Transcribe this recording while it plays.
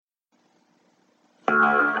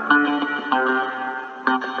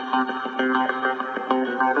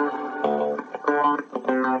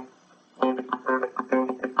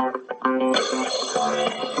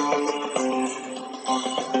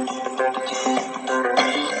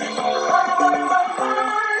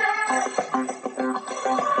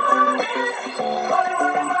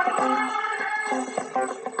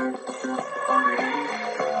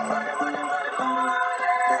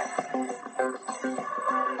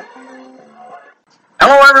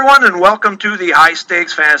And welcome to the High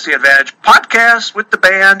Stakes Fantasy Advantage podcast with the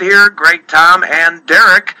band here, Greg, Tom, and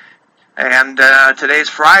Derek. And today's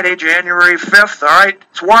Friday, January 5th. All right,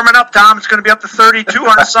 it's warming up, Tom. It's going to be up to 32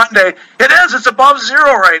 on a Sunday. It is. It's above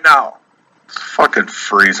zero right now. It's fucking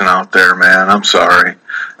freezing out there, man. I'm sorry.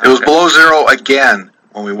 It was below zero again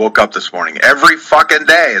when we woke up this morning. Every fucking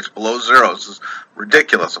day it's below zero. This is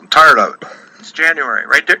ridiculous. I'm tired of it. It's January,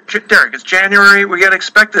 right, Derek? It's January. We got to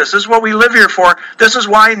expect this. This is what we live here for. This is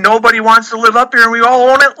why nobody wants to live up here, and we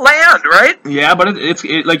all own it land, right? Yeah, but it's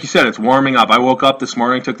like you said, it's warming up. I woke up this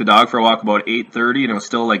morning, took the dog for a walk about 8:30, and it was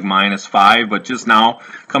still like -5. But just now,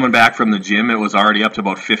 coming back from the gym, it was already up to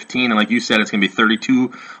about 15. And like you said, it's going to be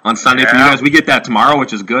 32 on Sunday for you guys. We get that tomorrow,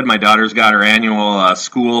 which is good. My daughter's got her annual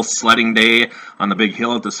school sledding day on the big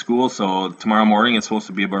hill at the school. So tomorrow morning, it's supposed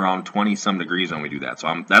to be around 20-some degrees when we do that.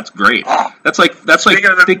 So that's great. That's like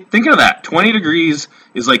think of that. 20 degrees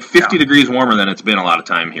is like 50 degrees warmer than it's been a lot of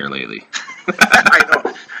time here lately. I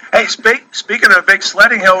know. Hey, speaking of big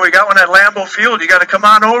sledding hill, we got one at Lambeau Field. You got to come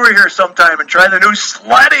on over here sometime and try the new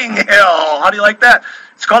sledding hill. How do you like that?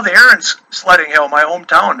 It's called the Aaron's Sledding Hill. My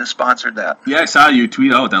hometown has sponsored that. Yeah, I saw you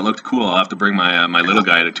tweet out. That looked cool. I'll have to bring my little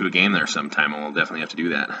guy to a game there sometime, and we'll definitely have to do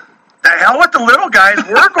that. The hell with the little guys.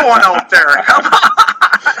 We're going out there. Come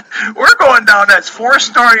on. We're going down. That's 4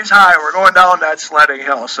 stories high. We're going down that sledding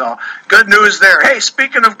hill. So good news there. Hey,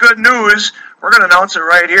 speaking of good news, we're going to announce it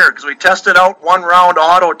right here because we tested out One Round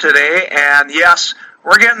Auto today. And yes,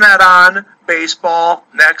 we're getting that on baseball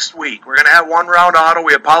next week. We're going to have One Round Auto.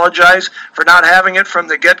 We apologize for not having it from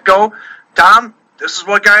the get-go. Tom, this is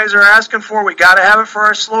what guys are asking for. We got to have it for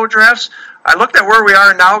our slow drafts. I looked at where we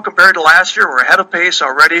are now compared to last year. We're ahead of pace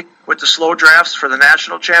already with the slow drafts for the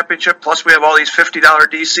national championship. Plus, we have all these $50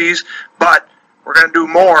 DCs. But we're going to do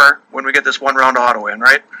more when we get this one-round auto in,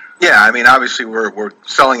 right? Yeah, I mean, obviously we're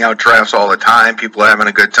selling out drafts all the time. People are having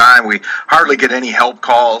a good time. We hardly get any help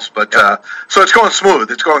calls, but so it's going smooth.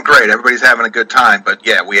 It's going great. Everybody's having a good time. But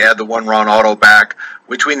yeah, we add the one-round auto back,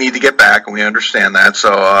 which we need to get back, and we understand that.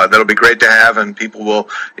 So that'll be great to have, and people will.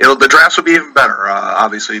 The drafts will be even better.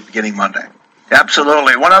 Obviously, beginning Monday.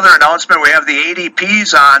 Absolutely. One other announcement, we have the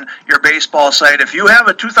ADPs on your baseball site. If you have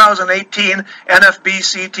a 2018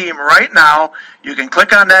 NFBC team right now, you can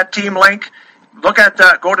click on that team link. Look at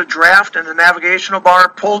that, go to draft in the navigational bar,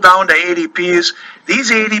 pull down to ADPs. These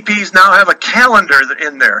ADPs now have a calendar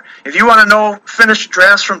in there. If you want to know finished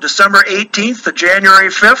drafts from December 18th to January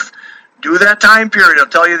 5th, do that time period. It'll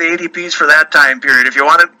tell you the ADPs for that time period. If you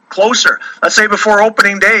want it closer, let's say before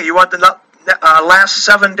opening day, you want the last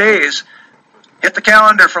 7 days, hit the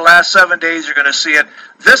calendar for last 7 days, you're going to see it.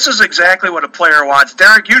 This is exactly what a player wants.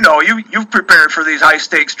 Derek, you've prepared for these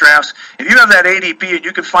high-stakes drafts. If you have that ADP and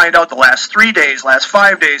you can find out the last 3 days, last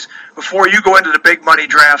 5 days, before you go into the big money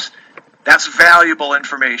drafts, that's valuable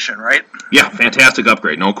information, right? Yeah, fantastic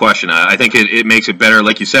upgrade, no question. I think it makes it better,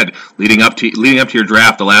 like you said, leading up to your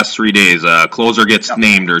draft the last 3 days. Closer gets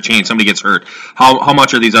named or changed, somebody gets hurt. How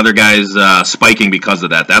much are these other guys spiking because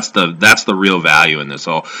of that? That's the real value in this.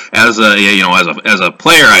 So as a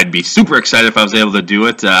player, I'd be super excited if I was able to do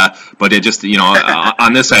it. But it just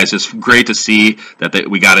on this side, it's just great to see that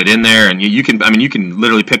we got it in there, and you can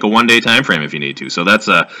literally pick a 1 day time frame if you need to. So that's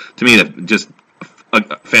to me just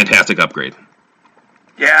a fantastic upgrade.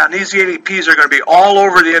 Yeah, and these ADPs are going to be all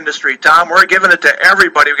over the industry, Tom. We're giving it to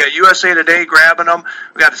everybody. We've got USA Today grabbing them.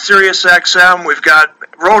 We've got Sirius XM. We've got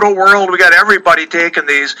Roto World. We've got everybody taking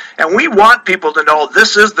these. And we want people to know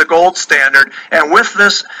this is the gold standard. And with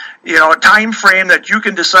this, time frame that you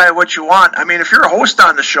can decide what you want. I mean, if you're a host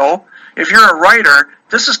on the show, if you're a writer,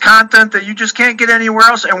 this is content that you just can't get anywhere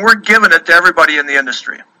else, and we're giving it to everybody in the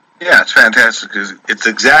industry. Yeah, it's fantastic because it's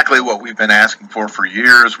exactly what we've been asking for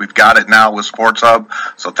years. We've got it now with Sports Hub.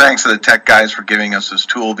 So thanks to the tech guys for giving us this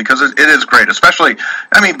tool because it is great, especially,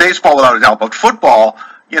 baseball without a doubt, but football,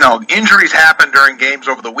 injuries happen during games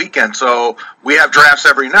over the weekend, so we have drafts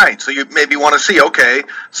every night. So you maybe want to see, okay,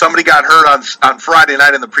 somebody got hurt on Friday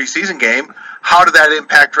night in the preseason game. How did that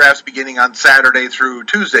impact drafts beginning on Saturday through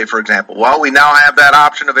Tuesday, for example? Well, we now have that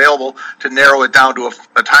option available to narrow it down to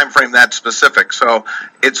a time frame that's specific. So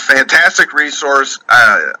it's a fantastic resource.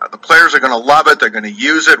 The players are going to love it. They're going to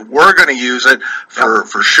use it. We're going to use it for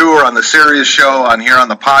sure on the Sirius show, on here on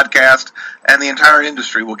the podcast, and the entire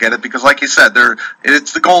industry will get it because, like you said,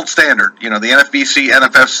 it's the gold standard. The NFBC,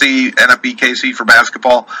 NFFC, NFBKC for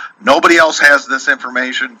basketball. Nobody else has this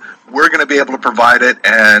information. We're going to be able to provide it,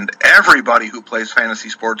 and everybody who plays fantasy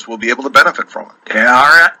sports will be able to benefit from it. Yeah,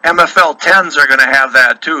 our MFL 10s are going to have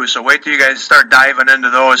that too, so wait till you guys start diving into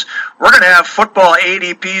those. We're going to have football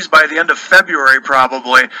ADPs by the end of February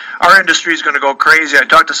probably. Our industry is going to go crazy. I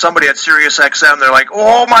talked to somebody at SiriusXM. They're like,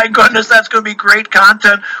 oh my goodness, that's going to be great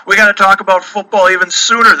content. We got to talk about football even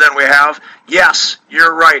sooner than we have. Yes,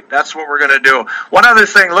 you're right. That's what we're going to do. One other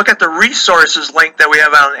thing, look at the resources link that we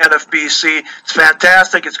have on NFBC. It's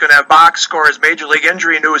fantastic. It's going to have box scores, Major League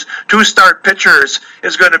Injury News, 2-start pitchers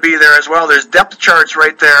is going to be there as well. There's depth charts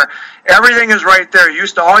right there. Everything is right there. You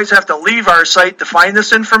used to always have to leave our site to find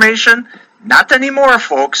this information. Not anymore,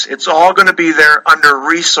 folks. It's all going to be there under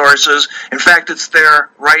resources. In fact, it's there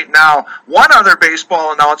right now. One other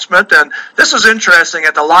baseball announcement, and this is interesting.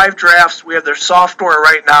 At the live drafts, we have their software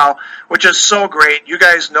right now, which is so great. You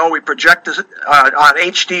guys know we project this on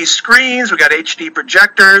HD screens. We got HD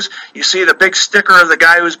projectors. You see the big sticker of the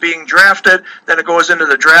guy who's being drafted. Then it goes into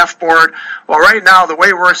the draft board. Well, right now, the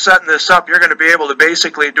way we're setting this up, you're going to be able to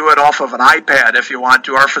basically do it off of an iPad if you want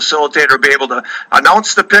to. Our facilitator will be able to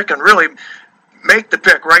announce the pick and really make the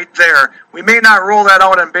pick right there. We may not roll that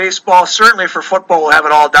out in baseball. Certainly for football, we'll have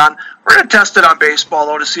it all done. We're going to test it on baseball,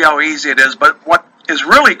 though, to see how easy it is. But what is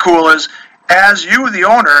really cool is, as you, the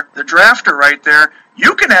owner, the drafter right there,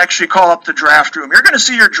 you can actually call up the draft room. You're going to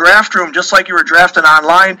see your draft room just like you were drafting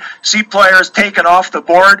online, see players taken off the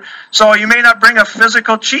board. So you may not bring a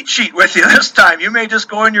physical cheat sheet with you this time. You may just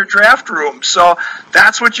go in your draft room. So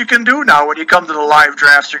that's what you can do now when you come to the live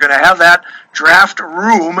drafts. You're going to have that draft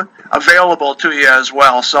room available to you as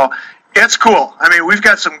well. So it's cool. I mean, we've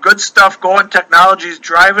got some good stuff going. Technology's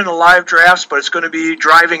driving the live drafts, but it's going to be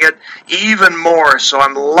driving it even more. So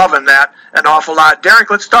I'm loving that an awful lot. Derek,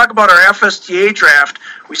 let's talk about our FSTA draft.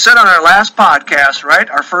 We said on our last podcast, right,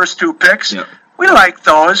 our first 2 picks. Yep. We like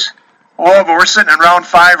those. Oh, but we're sitting in round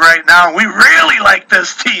 5 right now, and we really like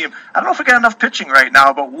this team. I don't know if we got enough pitching right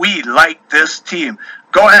now, but we like this team.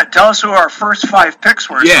 Go ahead. Tell us who our first 5 picks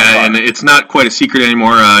were. Yeah, and it's not quite a secret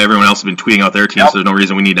anymore. Everyone else has been tweeting out their teams, so there's no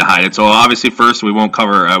reason we need to hide it. So obviously first we won't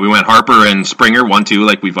cover, we went Harper and Springer, 1-2,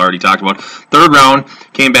 like we've already talked about. Third round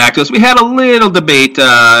came back to us. We had a little debate,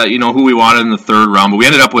 who we wanted in the third round, but we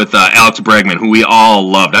ended up with Alex Bregman, who we all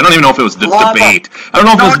loved. I don't even know if it was the debate. I don't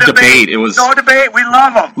know if it was debate. It was no debate. We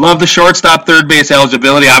love him. Love the shortstop, third base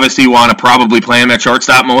eligibility. Obviously, you want to probably play him at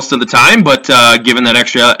shortstop most of the time, but given that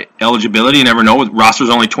extra eligibility, you never know. Roster's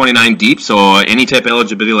only 29 deep, so any type of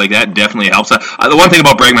eligibility like that definitely helps. The one thing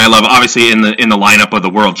about Bregman I love, obviously in the lineup of the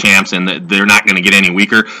world champs, and they're not going to get any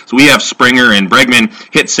weaker. So we have Springer, and Bregman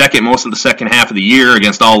hit second most of the second half of the year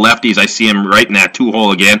against all lefties. I see him right in that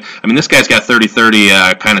 2-hole again. I mean, this guy's got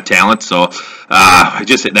 30-30 kind of talent, so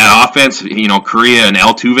just that offense, Correa and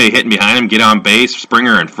Altuve hitting behind him, get on base,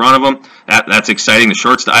 Springer in front of him. That's exciting. The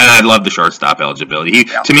shortstop, I love the shortstop eligibility.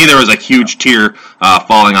 To me, there was a huge tier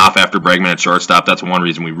falling off after Bregman at shortstop. That's one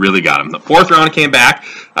reason we really got him. The fourth round came back.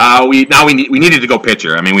 We needed to go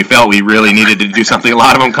pitcher. I mean, we felt we really needed to do something. A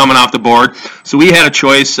lot of them coming off the board. So we had a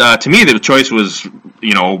choice. To me, the choice was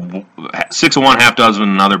 6 of one, half dozen of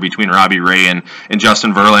another between Robbie Ray and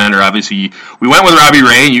Justin Verlander. Obviously, we went with Robbie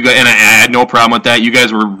Ray, and I had no problem with that. You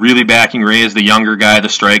guys were really backing Ray as the younger guy, the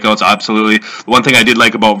strikeouts, absolutely. The one thing I did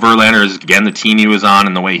like about Verlander is, again, the team he was on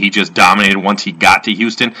and the way he just dominated once he got to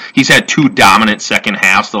Houston. He's had 2 dominant second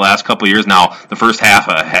halves the last couple of years. Now, the first half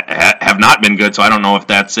have not been good, so I don't know if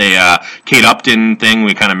that's a Kate Upton thing.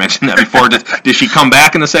 We kind of mentioned that before. Did she come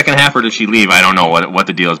back in the second half, or did she leave? I don't know what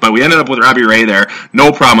the deal is. But we ended up with Robbie Ray there.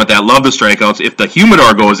 No problem with that. Love the strikeouts. If the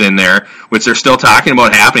humidor goes in there, which they're still talking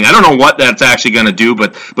about happening, I don't know what that's actually going to do,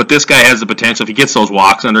 but this guy has the potential. If he gets those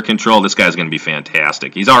walks under control, this guy's going to be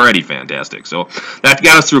fantastic. He's already fantastic. So that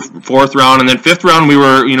got us through fourth round, and then fifth round we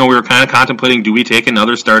were kind of contemplating, do we take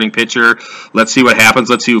another starting pitcher? Let's see what happens.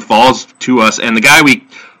 Let's see who falls to us. And the guy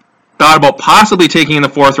thought about possibly taking in the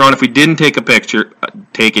 4th round if we didn't take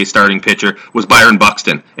a starting pitcher was Byron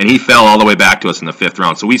Buxton, and he fell all the way back to us in the 5th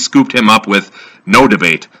round. So we scooped him up with no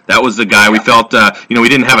debate. That was the guy we felt, we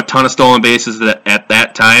didn't have a ton of stolen bases at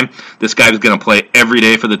that time. This guy was going to play every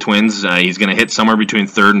day for the Twins. He's going to hit somewhere between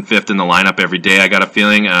 3rd and 5th in the lineup every day, I got a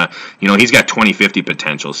feeling. He's got 20-50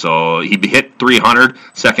 potential. So he hit 300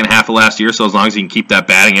 second half of last year, so as long as he can keep that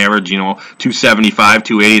batting average, 275,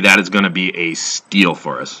 280, that is going to be a steal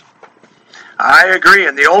for us. I agree,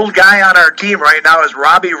 and the old guy on our team right now is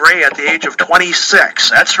Robbie Ray at the age of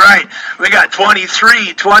 26. That's right. We got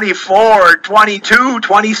 23, 24, 22,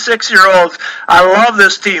 26-year-olds. I love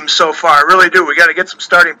this team so far. I really do. We got to get some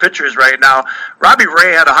starting pitchers right now. Robbie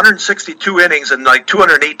Ray had 162 innings and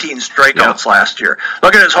 218 strikeouts last year.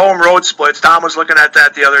 Look at his home road splits. Tom was looking at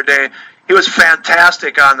that the other day. He was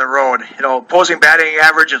fantastic on the road. Opposing batting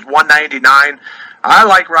average is 199. I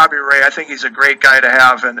like Robbie Ray. I think he's a great guy to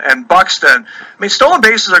have. And Buxton, stolen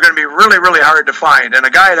bases are going to be really, really hard to find. And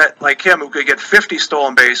a guy like him who could get 50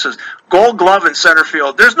 stolen bases, Gold Glove in center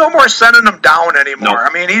field, there's no more sending him down anymore.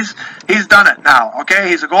 Nope. He's done it now, okay?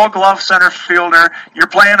 He's a Gold Glove center fielder. You're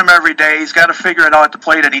playing him every day. He's got to figure it out at the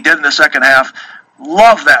plate, and he did in the second half.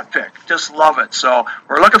 Love that pick. Just love it. So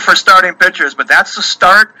we're looking for starting pitchers, but that's the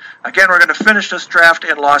start. Again, we're going to finish this draft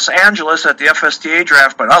in Los Angeles at the FSTA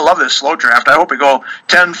draft, but I love this slow draft. I hope we go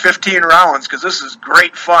 10, 15 rounds because this is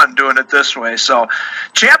great fun doing it this way. So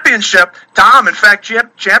championship, Tom, in fact,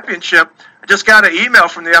 championship, I just got an email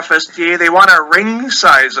from the FSTA. They want our ring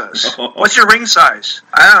sizes. What's your ring size?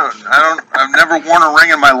 I've never worn a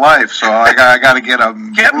ring in my life, so I got to get a...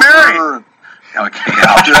 Get married. Okay,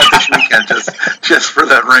 I'll do that this weekend just for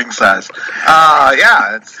that ring size.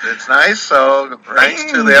 It's nice. So thanks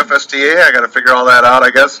to the FSTA, I got to figure all that out,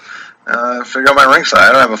 I guess. Figure out my ring size.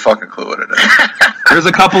 I don't have a fucking clue what it is. There's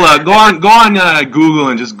a couple of go on Google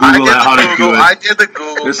and just Google how to do it. I did the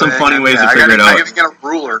Google. There's some funny ways to figure it out. I got to get a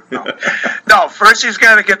ruler. No, first he's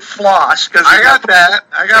got to get floss because I got that.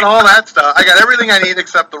 I got all that stuff. I got everything I need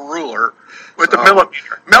except the ruler. With the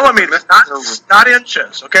millimeters, not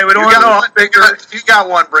inches. Okay, we don't want to bigger. If you got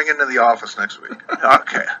one, bring it into the office next week.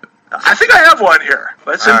 Okay, I think I have one here,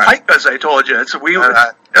 but it's in Pike, as I told you. It's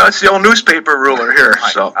it's the old newspaper ruler here.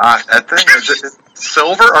 So that thing is it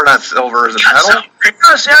silver or not silver? Is it metal?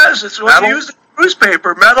 Yes, it's what you use in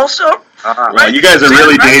newspaper. Metal, silver. Well, you guys are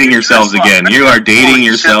really dating yourselves again. You are dating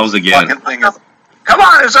yourselves again. Come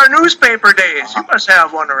on, it's our newspaper days. You must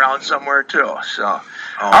have one around somewhere too. So.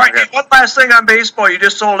 All right, one last thing on baseball. You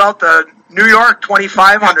just sold out the New York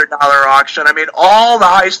 $2,500 auction. All the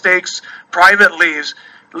high-stakes private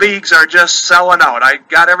leagues are just selling out. I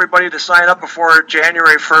got everybody to sign up before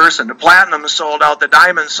January 1st, and the Platinum is sold out. The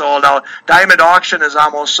Diamond sold out. Diamond auction is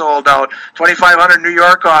almost sold out. $2,500 New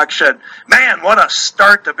York auction. Man, what a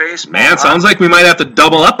start to baseball. Man, sounds like we might have to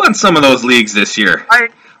double up on some of those leagues this year.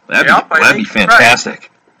 That'd be fantastic. Right.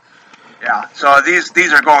 Yeah, so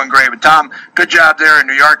these are going great. But Tom, good job there in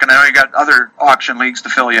New York, and I know you got other auction leagues to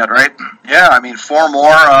fill yet, right? Yeah, 4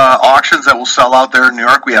 more auctions that will sell out there in New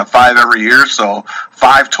York. We have 5 every year, so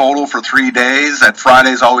 5 total for 3 days. That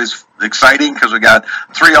Friday's always exciting because we got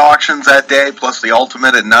 3 auctions that day plus the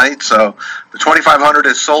ultimate at night. So the 2,500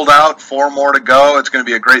 is sold out. 4 more to go. It's going to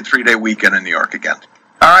be a great 3-day weekend in New York again.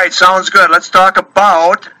 All right, sounds good. Let's talk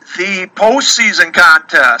about the postseason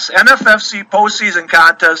contest. NFFC Postseason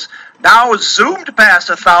Contest now zoomed past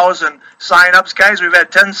 1,000 signups. Guys, we've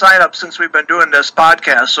had 10 signups since we've been doing this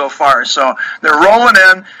podcast so far. So they're rolling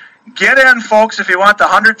in. Get in, folks, if you want the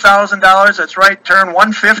 $100,000. That's right, turn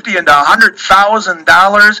 $150 into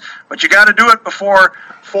 $100,000. But you got to do it before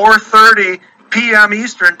 4:30 p.m.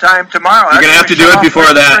 Eastern time tomorrow. You're going to have to do it before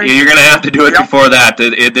that. You're going to have to do it before that.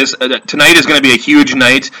 Tonight is going to be a huge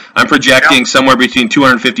night. I'm projecting somewhere between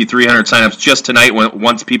 250, 300 signups just tonight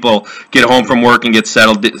once people get home from work and get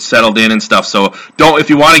settled in and stuff. So if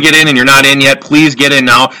you want to get in and you're not in yet, please get in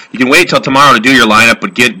now. You can wait till tomorrow to do your lineup,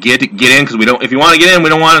 but get in because if you want to get in, we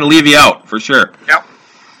don't want to leave you out for sure.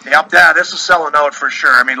 Yep. Yeah, this is selling out for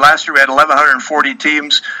sure. Last year we had 1,140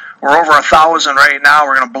 teams. We're over 1,000 right now.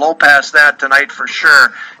 We're going to blow past that tonight for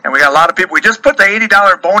sure. And we got a lot of people. We just put the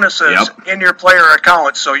 $80 bonuses in your player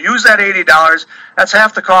account. So use that $80. That's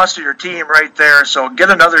half the cost of your team right there. So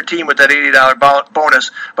get another team with that $80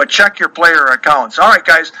 bonus. But check your player accounts. All right,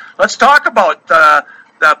 guys, let's talk about the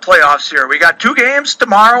playoffs here. We got 2 games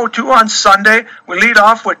tomorrow, 2 on Sunday. We lead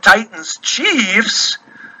off with Titans-Chiefs.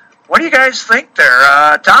 What do you guys think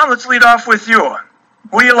there? Tom, let's lead off with you.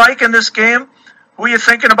 Who you like in this game? Who are you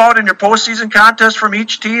thinking about in your postseason contest from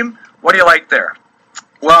each team? What do you like there?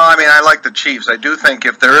 Well, I like the Chiefs. I do think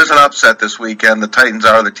if there is an upset this weekend, the Titans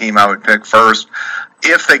are the team I would pick first.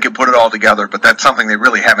 if they could put it all together, but that's something they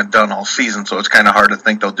really haven't done all season, so it's kind of hard to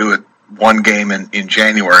think they'll do it one game in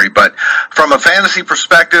January. But from a fantasy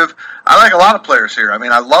perspective, I like a lot of players here. I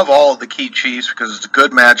mean, I love all of the key Chiefs because it's a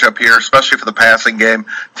good matchup here, especially for the passing game.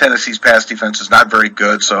 Tennessee's pass defense is not very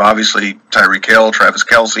good, so obviously Tyreek Hill, Travis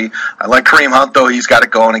Kelce. I like Kareem Hunt, though. He's got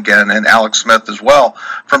it going again, and Alex Smith as well.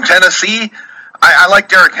 From Tennessee, I like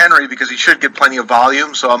Derrick Henry because he should get plenty of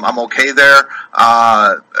volume, so I'm okay there.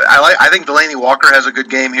 I think Delaney Walker has a good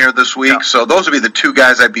game here this week, Yeah. so those would be the two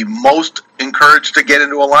guys I'd be most encouraged to get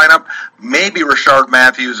into a lineup. Maybe Rashard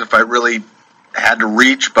Matthews if I really had to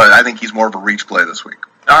reach, but I think he's more of a reach play this week.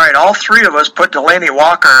 All right, all three of us put Delaney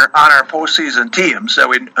Walker on our postseason teams that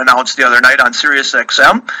we announced the other night on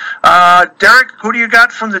SiriusXM. Derek, who do you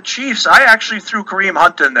got from the Chiefs? I actually threw Kareem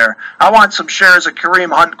Hunt in there. I want some shares of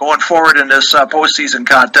Kareem Hunt going forward in this postseason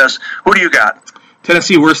contest. Who do you got?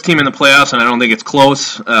 Tennessee, worst team in the playoffs, and I don't think it's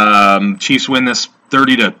close. Chiefs win this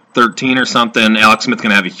 30-13 or something. Alex Smith's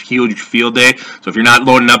going to have a huge field day. So if you're not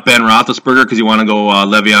loading up Ben Roethlisberger because you want to go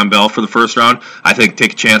Le'Veon Bell for the first round, I think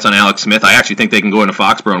take a chance on Alex Smith. I actually think they can go into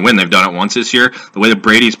Foxborough and win. They've done it once this year. The way that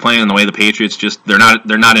Brady's playing and the way the Patriots they're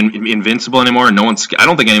not invincible anymore. And I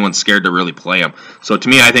don't think anyone's scared to really play them. So to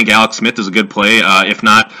me, I think Alex Smith is a good play. If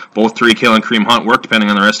not, both Tyreek Hill and Kareem Hunt work depending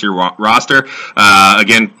on the rest of your roster.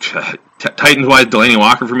 Again, Titans-wise, Delaney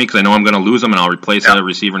Walker for me because I know I'm going to lose him and I'll replace a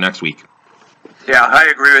receiver next week. Yeah, I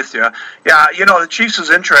agree with you. Yeah, the Chiefs is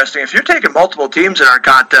interesting. If you're taking multiple teams in our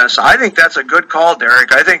contest, I think that's a good call,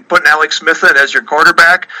 Derek. I think putting Alex Smith in as your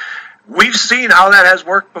quarterback, we've seen how that has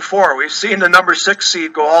worked before. We've seen the number 6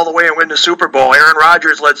 seed go all the way and win the Super Bowl. Aaron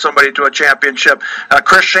Rodgers led somebody to a championship.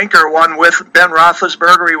 Chris Schenker won with Ben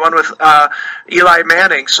Roethlisberger. He won with Eli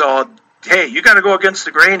Manning. So, hey, you got to go against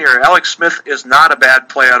the grain here. Alex Smith is not a bad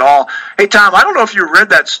play at all. Hey, Tom, I don't know if you read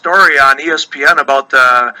that story on ESPN about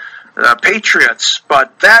the Patriots,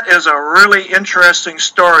 but that is a really interesting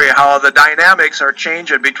story, how the dynamics are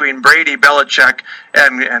changing between Brady, Belichick,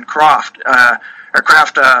 and Kraft.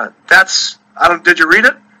 Did you read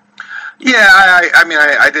it? Yeah,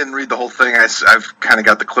 I didn't read the whole thing. I've kind of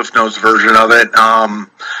got the Cliff Notes version of it.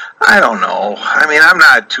 I don't know. I mean, I'm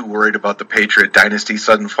not too worried about the Patriot dynasty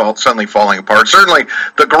suddenly falling apart. Certainly,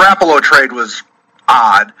 the Garoppolo trade was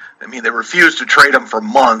odd. I mean, they refused to trade him for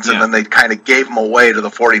months, and then they kind of gave him away to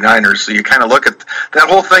the 49ers. So you kind of look at that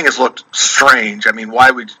whole thing has looked strange. I mean,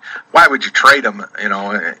 why would you trade him?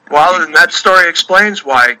 Well, and that story explains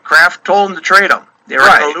why Kraft told him to trade him. They were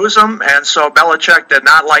going to lose him, and so Belichick did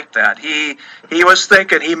not like that. He was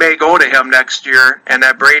thinking he may go to him next year, and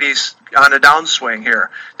that Brady's on a downswing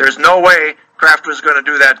here. There's no way Kraft was going to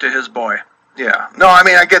do that to his boy. Yeah. No, I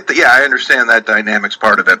mean, I understand that dynamics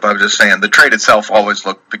part of it, but I'm just saying the trade itself always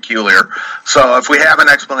looked peculiar. So if we have an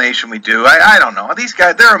explanation, we do. I don't know. These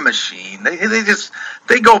guys, they're a machine.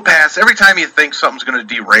 They go past. Every time you think something's going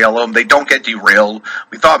to derail them, they don't get derailed.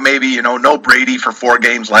 We thought maybe, no Brady for 4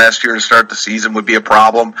 games last year to start the season would be a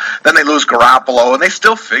problem. Then they lose Garoppolo, and they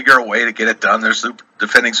still figure a way to get it done. They're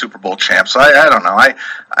defending Super Bowl champs. So I don't know.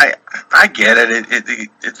 I get it.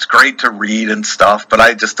 It's great to read and stuff, but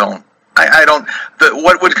I just don't.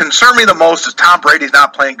 What would concern me the most is Tom Brady's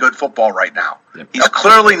not playing good football right now. Yep. He's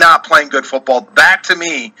clearly not playing good football. That, to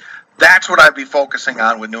me, that's what I'd be focusing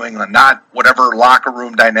on with New England, not whatever locker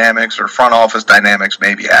room dynamics or front office dynamics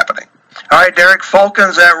may be happening. All right, Derek,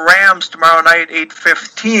 Falcons at Rams tomorrow night,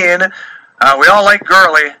 8:15. We all like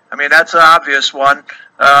Gurley. I mean, that's an obvious one.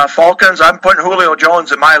 Falcons, I'm putting Julio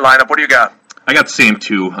Jones in my lineup. What do you got? I got the same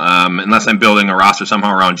too, unless I'm building a roster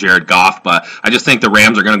somehow around Jared Goff. But I just think the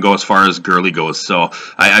Rams are going to go as far as Gurley goes. So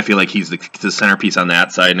I feel like he's the centerpiece on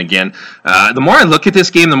that side. And again, the more I look at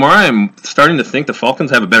this game, the more I'm starting to think the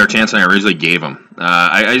Falcons have a better chance than I originally gave them.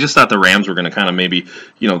 I just thought the Rams were going to kind of maybe,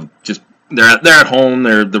 just they're at home.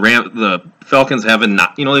 The Falcons haven't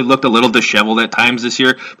not, they looked a little disheveled at times this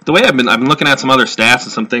year. But the way I've been looking at some other stats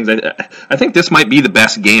and some things, I think this might be the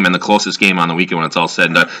best game and the closest game on the weekend when it's all said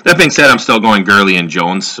and done. That being said, I'm still going Gurley and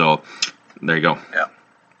Jones, so there you go. Yeah.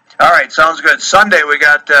 All right, sounds good. Sunday we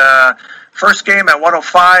got first game at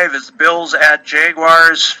 1:05 is Bills at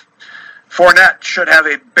Jaguars. Fournette should have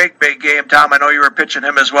a big game. Tom, I know you were pitching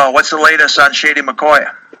him as well. What's the latest on Shady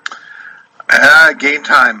McCoy? Game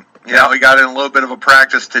time. We got in a little bit of a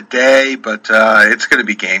practice today, but it's going to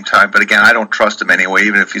be game time. But again, I don't trust him anyway,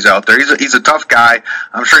 even if he's out there. He's a tough guy.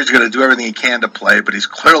 I'm sure he's going to do everything he can to play, but he's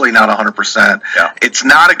clearly not 100%. Yeah. It's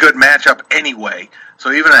not a good matchup anyway.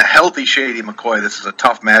 So even a healthy Shady McCoy, this is a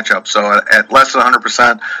tough matchup. So at less than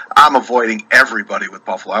 100%, I'm avoiding everybody with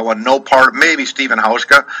Buffalo. I want no part, maybe Steven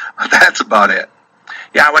Hauschka. That's about it.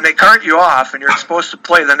 Yeah, when they cart you off and you're supposed to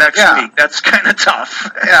play the next week, that's kind of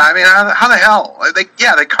tough. Yeah, I mean, how the hell? They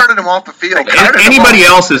carted him off the field. Anybody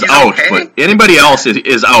else is out, but anybody else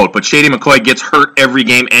is out. But Shady McCoy gets hurt every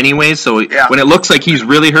game anyway, so when it looks like he's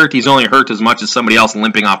really hurt, he's only hurt as much as somebody else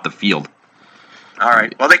limping off the field. All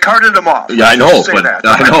right. Well, they carted him off. Yeah, I know.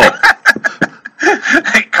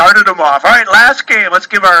 They carted him off. All right, last game. Let's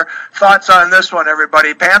give our thoughts on this one,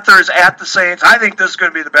 everybody. Panthers at the Saints. I think this is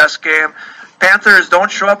going to be the best game. Panthers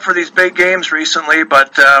don't show up for these big games recently,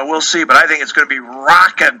 but we'll see. But I think it's going to be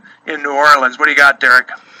rocking in New Orleans. What do you got,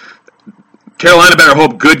 Derek? Carolina better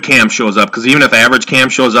hope good Cam shows up, because even if average Cam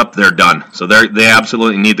shows up, they're done. So they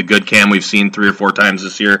absolutely need the good Cam we've seen 3 or 4 times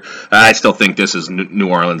this year. I still think this is New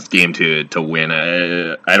Orleans' game to win.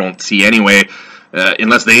 I don't see any way,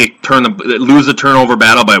 unless they lose the turnover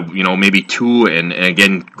battle by maybe 2, and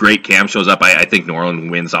again great Cam shows up. I think New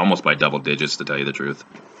Orleans wins almost by double digits, to tell you the truth.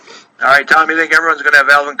 All right, Tom, you think everyone's going to have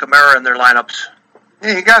Alvin Kamara in their lineups?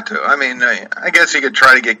 Yeah, you got to. I mean, I guess you could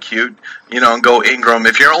try to get cute, and go Ingram.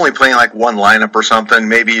 If you're only playing like one lineup or something,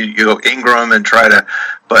 maybe you go Ingram and try to.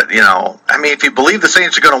 But if you believe the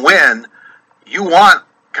Saints are going to win, you want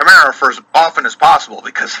Kamara for as often as possible,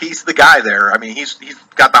 because he's the guy there. I mean, he's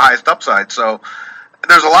got the highest upside. So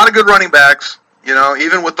there's a lot of good running backs.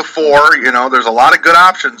 Even with the 4, there's a lot of good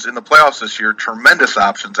options in the playoffs this year. Tremendous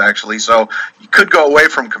options, actually. So you could go away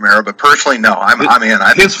from Kamara, but personally, no. I'm in.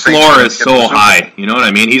 His floor is so high. You know what I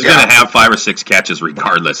mean? He's going to have 5 or 6 catches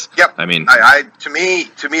regardless. Yep. I mean, to me,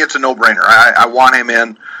 it's a no-brainer. I want him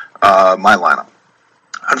in my lineup.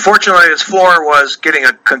 Unfortunately, his floor was getting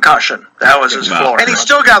a concussion. That was his floor. And he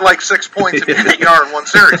still got like 6 points in PPR in one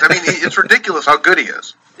series. I mean, it's ridiculous how good he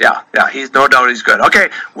is. Yeah, he's no doubt he's good. Okay,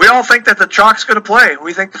 we all think that the chalk's going to play.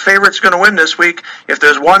 We think the favorite's going to win this week. If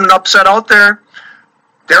there's one upset out there,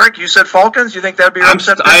 Derek, you said Falcons. You think that'd be an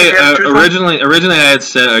upset? Originally, I had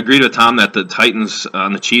agreed with Tom that the Titans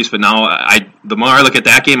on the Chiefs, but now the more I look at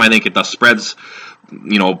that game, I think the spread's,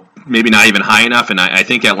 maybe not even high enough, and I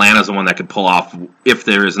think Atlanta's the one that could pull off if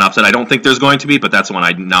there is an upset. I don't think there's going to be, but that's the one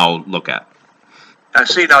I now look at. I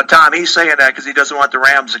see. Now, Tom, he's saying that because he doesn't want the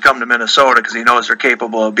Rams to come to Minnesota because he knows they're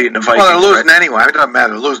capable of beating the Vikings. Well, they're losing anyway. It doesn't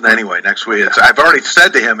matter. They're losing anyway next week. I've already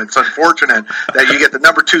said to him, it's unfortunate that you get the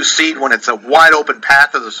number 2 seed when it's a wide open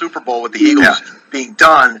path to the Super Bowl with the Eagles being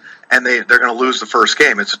done, and they're going to lose the first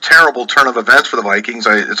game. It's a terrible turn of events for the Vikings.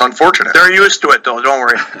 It's unfortunate. They're used to it, though. Don't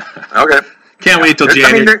worry. Okay. Can't wait till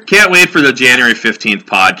January. Can't wait for the January 15th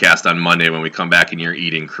podcast on Monday when we come back and you're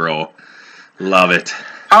eating crow. Love it.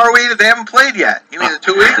 How are we? They haven't played yet. You mean in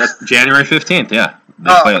 2 weeks? That's January 15th, yeah.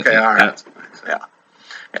 Okay, all right. Yeah.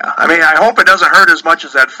 I mean, I hope it doesn't hurt as much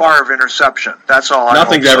as that Favre interception. That's all.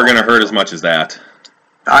 Nothing's ever going to hurt as much as that.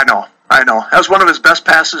 I know. That was one of his best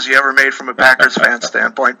passes he ever made from a Packers fan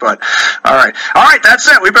standpoint. But all right, that's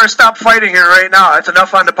it. We better stop fighting here right now. That's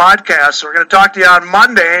enough on the podcast. So we're going to talk to you on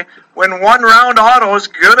Monday when One Round Auto is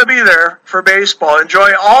going to be there for baseball.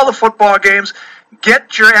 Enjoy all the football games.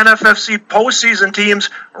 Get your NFFC postseason teams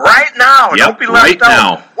right now. Yep, don't be left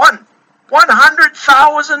out. Now.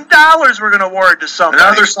 $100,000 we're going to award to somebody.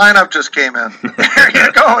 Another sign-up just came in. There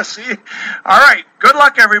you go. See? All right. Good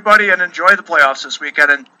luck, everybody, and enjoy the playoffs this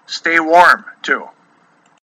weekend, and stay warm, too.